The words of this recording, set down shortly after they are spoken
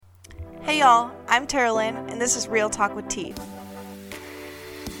Hey y'all, I'm Tara Lynn, and this is Real Talk with T.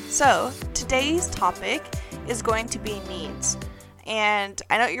 So, today's topic is going to be needs. And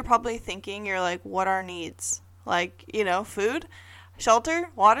I know you're probably thinking, you're like, what are needs? Like, food, shelter,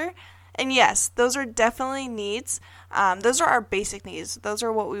 water? And yes, those are definitely needs. Those are our basic needs. Those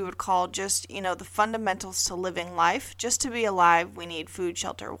are what we would call just, the fundamentals to living life. Just to be alive, we need food,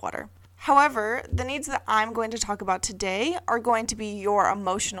 shelter, water. However, the needs that I'm going to talk about today are going to be your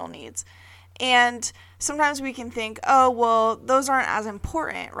emotional needs. And sometimes we can think, oh, well, those aren't as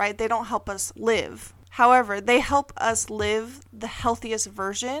important, right? They don't help us live. However, they help us live the healthiest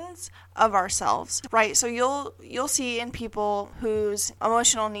versions of ourselves, right? So you'll see in people whose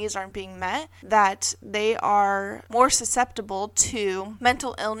emotional needs aren't being met that they are more susceptible to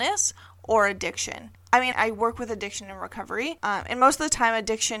mental illness or addiction. I work with addiction and recovery, and most of the time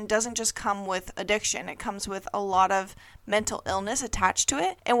addiction doesn't just come with addiction. It comes with a lot of mental illness attached to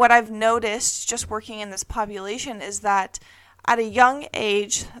it. And what I've noticed just working in this population is that at a young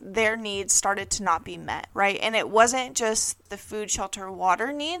age, their needs started to not be met, right? And it wasn't just the food, shelter,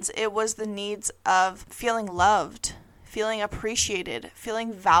 water needs. It was the needs of feeling loved, feeling appreciated,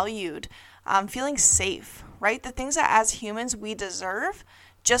 feeling valued, feeling safe, right? The things that as humans we deserve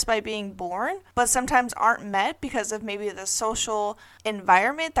just by being born, but sometimes aren't met because of maybe the social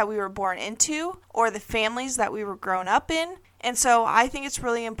environment that we were born into or the families that we were grown up in. And so I think it's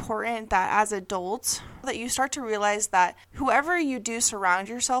really important that as adults that you start to realize that whoever you do surround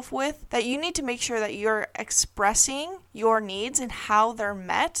yourself with, that you need to make sure that you're expressing your needs and how they're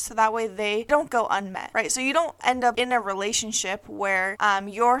met so that way they don't go unmet, right? So you don't end up in a relationship where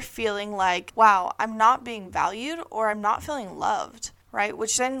you're feeling like, wow, I'm not being valued or I'm not feeling loved, right?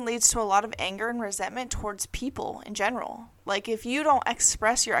 Which then leads to a lot of anger and resentment towards people in general. Like if you don't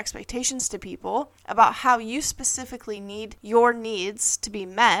express your expectations to people about how you specifically need your needs to be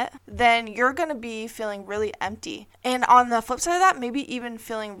met, then you're going to be feeling really empty. And on the flip side of that, maybe even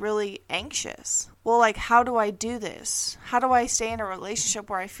feeling really anxious. Well, like, how do I do this? How do I stay in a relationship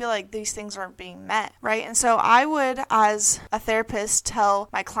where I feel like these things aren't being met, right? And so I would, as a therapist, tell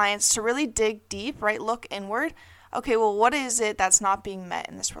my clients to really dig deep, right? Look inward. Okay, well, what is it that's not being met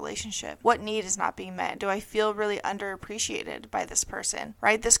in this relationship? What need is not being met? Do I feel really underappreciated by this person,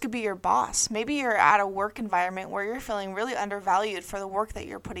 right? This could be your boss. Maybe you're at a work environment where you're feeling really undervalued for the work that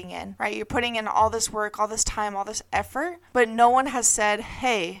you're putting in, right? You're putting in all this work, all this time, all this effort, but no one has said,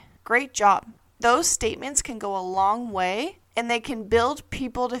 hey, great job. Those statements can go a long way and they can build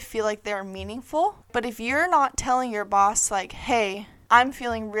people to feel like they're meaningful. But if you're not telling your boss like, hey, I'm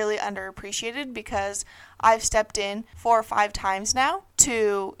feeling really underappreciated because I've stepped in 4 or 5 times now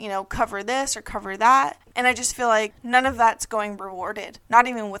to, cover this or cover that. And I just feel like none of that's going rewarded, not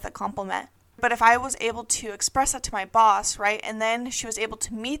even with a compliment. But if I was able to express that to my boss, right, and then she was able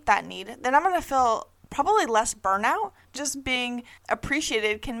to meet that need, then I'm going to feel probably less burnout. Just being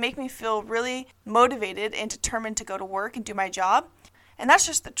appreciated can make me feel really motivated and determined to go to work and do my job. And that's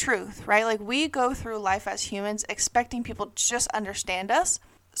just the truth, right? Like we go through life as humans expecting people to just understand us.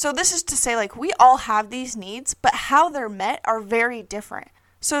 So this is to say like we all have these needs, but how they're met are very different.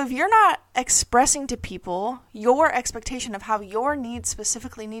 So if you're not expressing to people your expectation of how your needs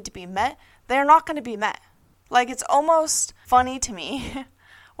specifically need to be met, they're not going to be met. Like it's almost funny to me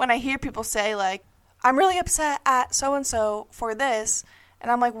when I hear people say like, I'm really upset at so-and-so for this. And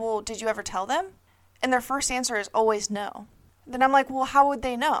I'm like, well, did you ever tell them? And their first answer is always no. Then I'm like, well, how would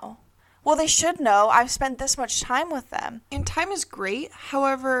they know? Well, they should know. I've spent this much time with them. And time is great.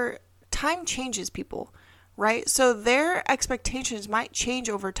 However, time changes people, right? So their expectations might change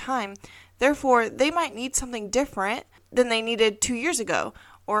over time. Therefore, they might need something different than they needed 2 years ago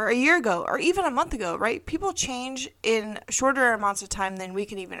or a year ago or even a month ago, right? People change in shorter amounts of time than we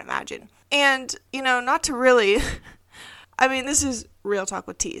can even imagine. And, not to really, this is Real Talk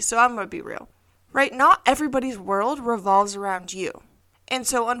with T, so I'm going to be real. Right? Not everybody's world revolves around you. And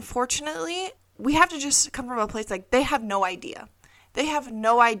so unfortunately, we have to just come from a place like they have no idea. They have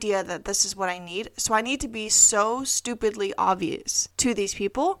no idea that this is what I need. So I need to be so stupidly obvious to these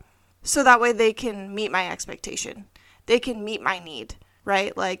people so that way they can meet my expectation. They can meet my need,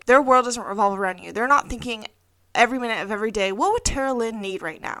 right? Like their world doesn't revolve around you. They're not thinking every minute of every day, what would Tara Lynn need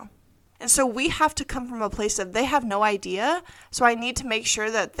right now? And so we have to come from a place of they have no idea, so I need to make sure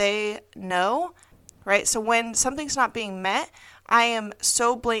that they know, right? So when something's not being met, I am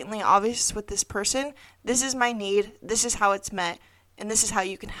so blatantly obvious with this person, this is my need, this is how it's met, and this is how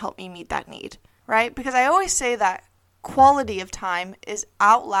you can help me meet that need, right? Because I always say that quality of time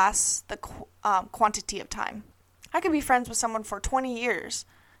outlasts the quantity of time. I could be friends with someone for 20 years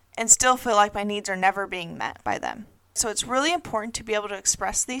and still feel like my needs are never being met by them. So it's really important to be able to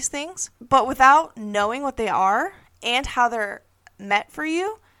express these things, but without knowing what they are and how they're met for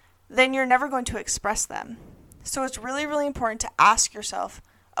you, then you're never going to express them. So it's really, really important to ask yourself,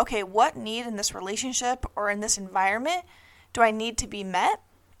 okay, what need in this relationship or in this environment do I need to be met?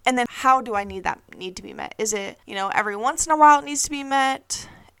 And then how do I need that need to be met? Is it, every once in a while it needs to be met?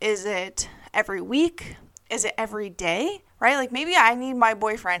 Is it every week? Is it every day? Right? Like maybe I need my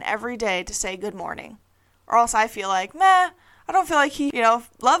boyfriend every day to say good morning. Or else I feel like, I don't feel like he,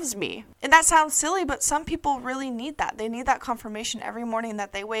 loves me. And that sounds silly, but some people really need that. They need that confirmation every morning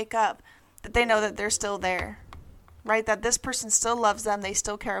that they wake up, that they know that they're still there, right? That this person still loves them. They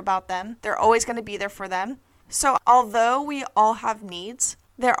still care about them. They're always going to be there for them. So although we all have needs,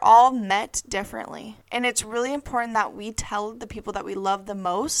 they're all met differently. And it's really important that we tell the people that we love the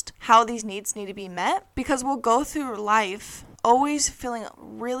most how these needs need to be met, because we'll go through life always feeling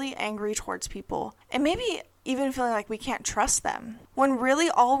really angry towards people and maybe even feeling like we can't trust them, when really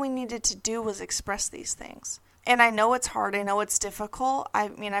all we needed to do was express these things. And I know it's hard. I know it's difficult.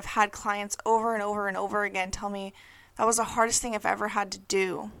 I've had clients over and over and over again tell me that was the hardest thing I've ever had to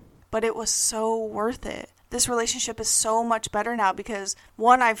do, but it was so worth it. This relationship is so much better now because,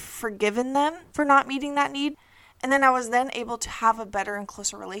 one, I've forgiven them for not meeting that need. And then I was then able to have a better and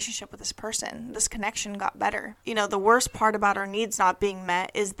closer relationship with this person. This connection got better. The worst part about our needs not being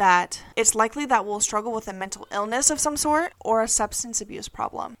met is that it's likely that we'll struggle with a mental illness of some sort or a substance abuse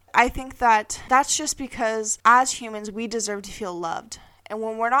problem. I think that that's just because as humans, we deserve to feel loved. And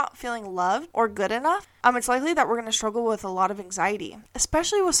when we're not feeling loved or good enough, it's likely that we're going to struggle with a lot of anxiety,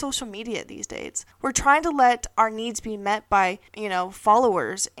 especially with social media these days. We're trying to let our needs be met by,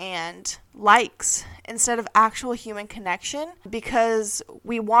 followers and likes instead of actual human connection, because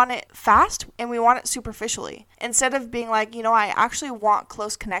we want it fast and we want it superficially. Instead of being like, I actually want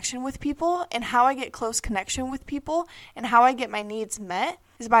close connection with people, and how I get close connection with people and how I get my needs met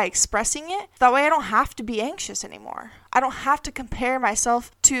is by expressing it. That way I don't have to be anxious anymore. I don't have to compare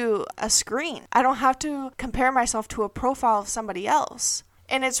myself to a screen. I don't have to compare myself to a profile of somebody else.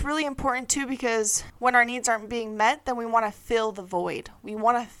 And it's really important too, because when our needs aren't being met, then we want to fill the void. We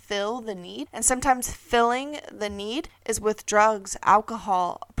want to fill the need. And sometimes filling the need is with drugs,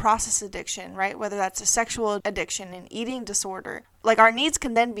 alcohol, process addiction, right? Whether that's a sexual addiction, an eating disorder. Like our needs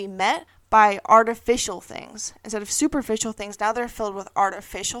can then be met by artificial things. Instead of superficial things, now they're filled with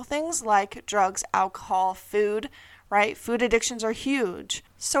artificial things like drugs, alcohol, food, right? Food addictions are huge.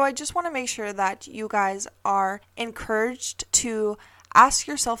 So I just want to make sure that you guys are encouraged to ask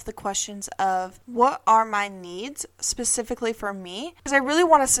yourself the questions of, what are my needs specifically for me? Because I really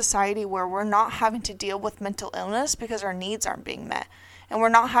want a society where we're not having to deal with mental illness because our needs aren't being met. And we're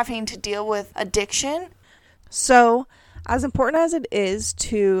not having to deal with addiction. So as important as it is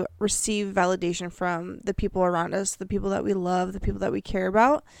to receive validation from the people around us, the people that we love, the people that we care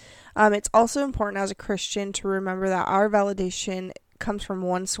about, it's also important as a Christian to remember that our validation comes from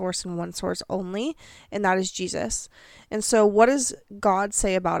one source and one source only, and that is Jesus. And so what does God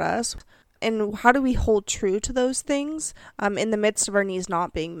say about us, and how do we hold true to those things in the midst of our needs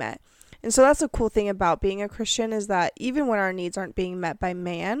not being met? And so that's a cool thing about being a Christian, is that even when our needs aren't being met by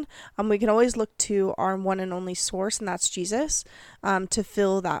man, we can always look to our one and only source, and that's Jesus, to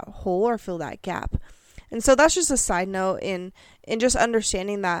fill that hole or fill that gap. And so that's just a side note in just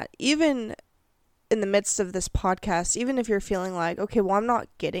understanding that even in the midst of this podcast, even if you're feeling like, okay, well, I'm not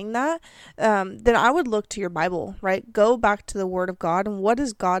getting that, then I would look to your Bible, right? Go back to the Word of God, and what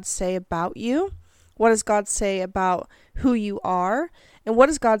does God say about you? What does God say about who you are? And what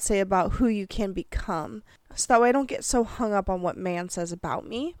does God say about who you can become? So that way I don't get so hung up on what man says about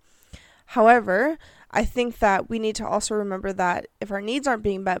me. However, I think that we need to also remember that if our needs aren't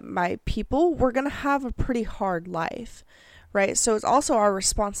being met by people, we're going to have a pretty hard life, right? So it's also our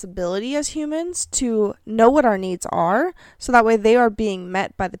responsibility as humans to know what our needs are, so that way they are being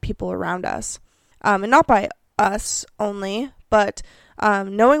met by the people around us. And not by us only, but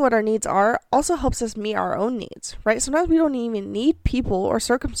knowing what our needs are also helps us meet our own needs, right? Sometimes we don't even need people or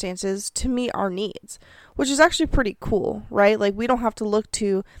circumstances to meet our needs, which is actually pretty cool, right? Like we don't have to look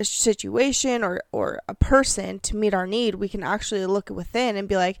to a situation or a person to meet our need. We can actually look within and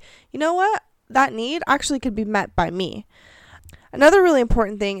be like, you know what? That need actually could be met by me. Another really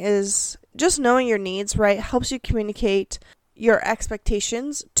important thing is just knowing your needs, right? Helps you communicate your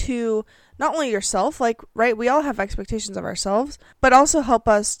expectations to not only yourself, like, right, we all have expectations of ourselves, but also help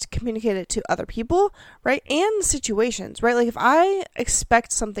us to communicate it to other people, right, and situations, right? Like if I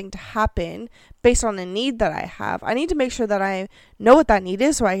expect something to happen based on a need that I have, I need to make sure that I know what that need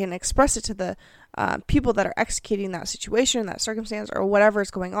is so I can express it to the people that are executing that situation, that circumstance, or whatever is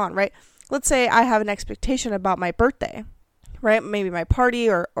going on, right? let's say I have an expectation about my birthday, right? Maybe my party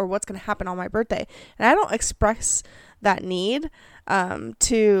or what's going to happen on my birthday. And I don't express that need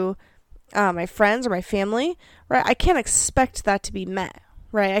to my friends or my family, right? I can't expect that to be met,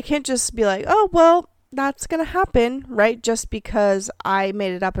 right? I can't just be like, oh, well, that's going to happen, right? Just because I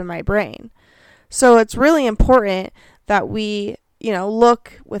made it up in my brain. So it's really important that we,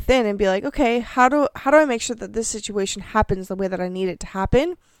 look within and be like, okay, how do I make sure that this situation happens the way that I need it to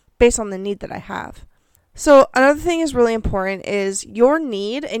happen based on the need that I have? So another thing is really important is your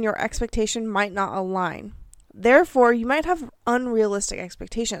need and your expectation might not align. Therefore, you might have unrealistic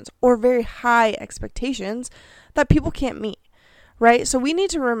expectations or very high expectations that people can't meet, right? So we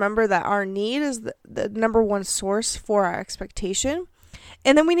need to remember that our need is the number one source for our expectation.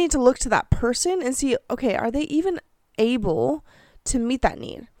 And then we need to look to that person and see, okay, are they even able to meet that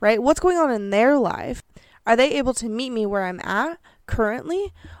need, right? What's going on in their life? Are they able to meet me where I'm at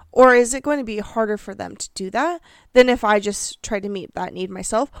currently? Or is it going to be harder for them to do that than if I just try to meet that need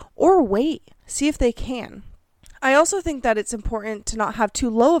myself? Or wait, see if they can. I also think that it's important to not have too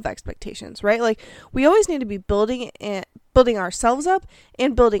low of expectations, right? Like we always need to be building ourselves up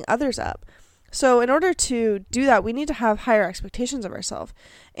and building others up. So in order to do that, we need to have higher expectations of ourselves.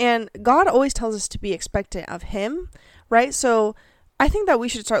 And God always tells us to be expectant of Him, right? So I think that we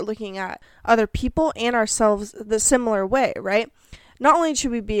should start looking at other people and ourselves the similar way, right? Not only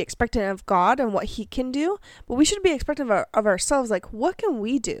should we be expectant of God and what He can do, but we should be expectant of ourselves. Like, what can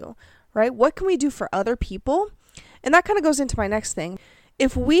we do, right? What can we do for other people? And that kind of goes into my next thing.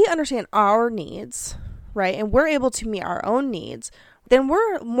 If we understand our needs, right, and we're able to meet our own needs, then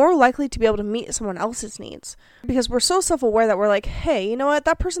we're more likely to be able to meet someone else's needs. Because we're so self-aware that we're like, hey, you know what?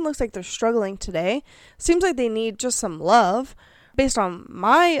 That person looks like they're struggling today. Seems like they need just some love based on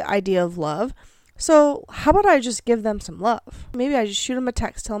my idea of love. So how about I just give them some love? Maybe I just shoot them a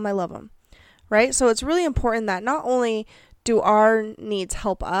text, tell them I love them, right? So it's really important that not only do our needs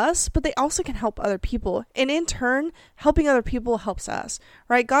help us, but they also can help other people. And in turn, helping other people helps us,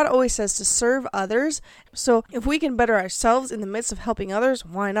 right? God always says to serve others. So if we can better ourselves in the midst of helping others,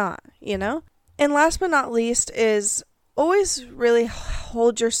 why not, And last but not least is always really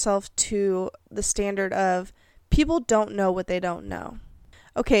hold yourself to the standard of people don't know what they don't know.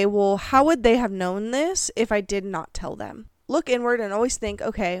 Okay, well, how would they have known this if I did not tell them? Look inward and always think,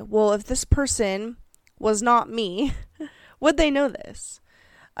 okay, well, if this person was not me, would they know this?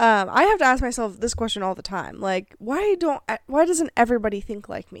 I have to ask myself this question all the time. Like, why doesn't everybody think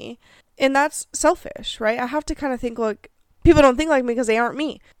like me? And that's selfish, right? I have to kind of think like, people don't think like me because they aren't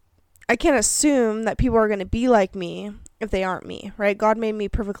me. I can't assume that people are going to be like me if they aren't me, right? God made me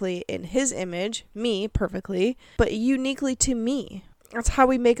perfectly in His image, me perfectly, but uniquely to me. That's how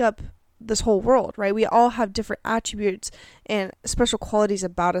we make up this whole world, right? We all have different attributes and special qualities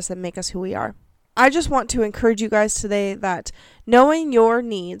about us that make us who we are. I just want to encourage you guys today that knowing your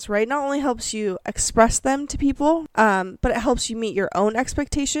needs, right, not only helps you express them to people, but it helps you meet your own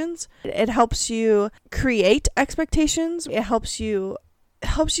expectations. It helps you create expectations. It helps you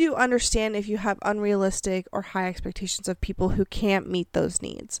understand if you have unrealistic or high expectations of people who can't meet those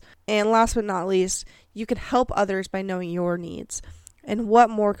needs. And last but not least, you can help others by knowing your needs. And what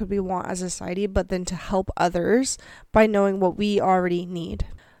more could we want as a society but then to help others by knowing what we already need?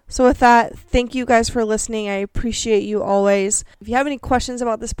 So with that, thank you guys for listening. I appreciate you always. If you have any questions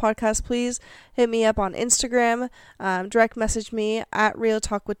about this podcast, please hit me up on Instagram. Direct message me at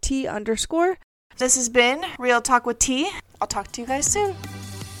realtalkwitht_. This has been Real Talk with T. I'll talk to you guys soon.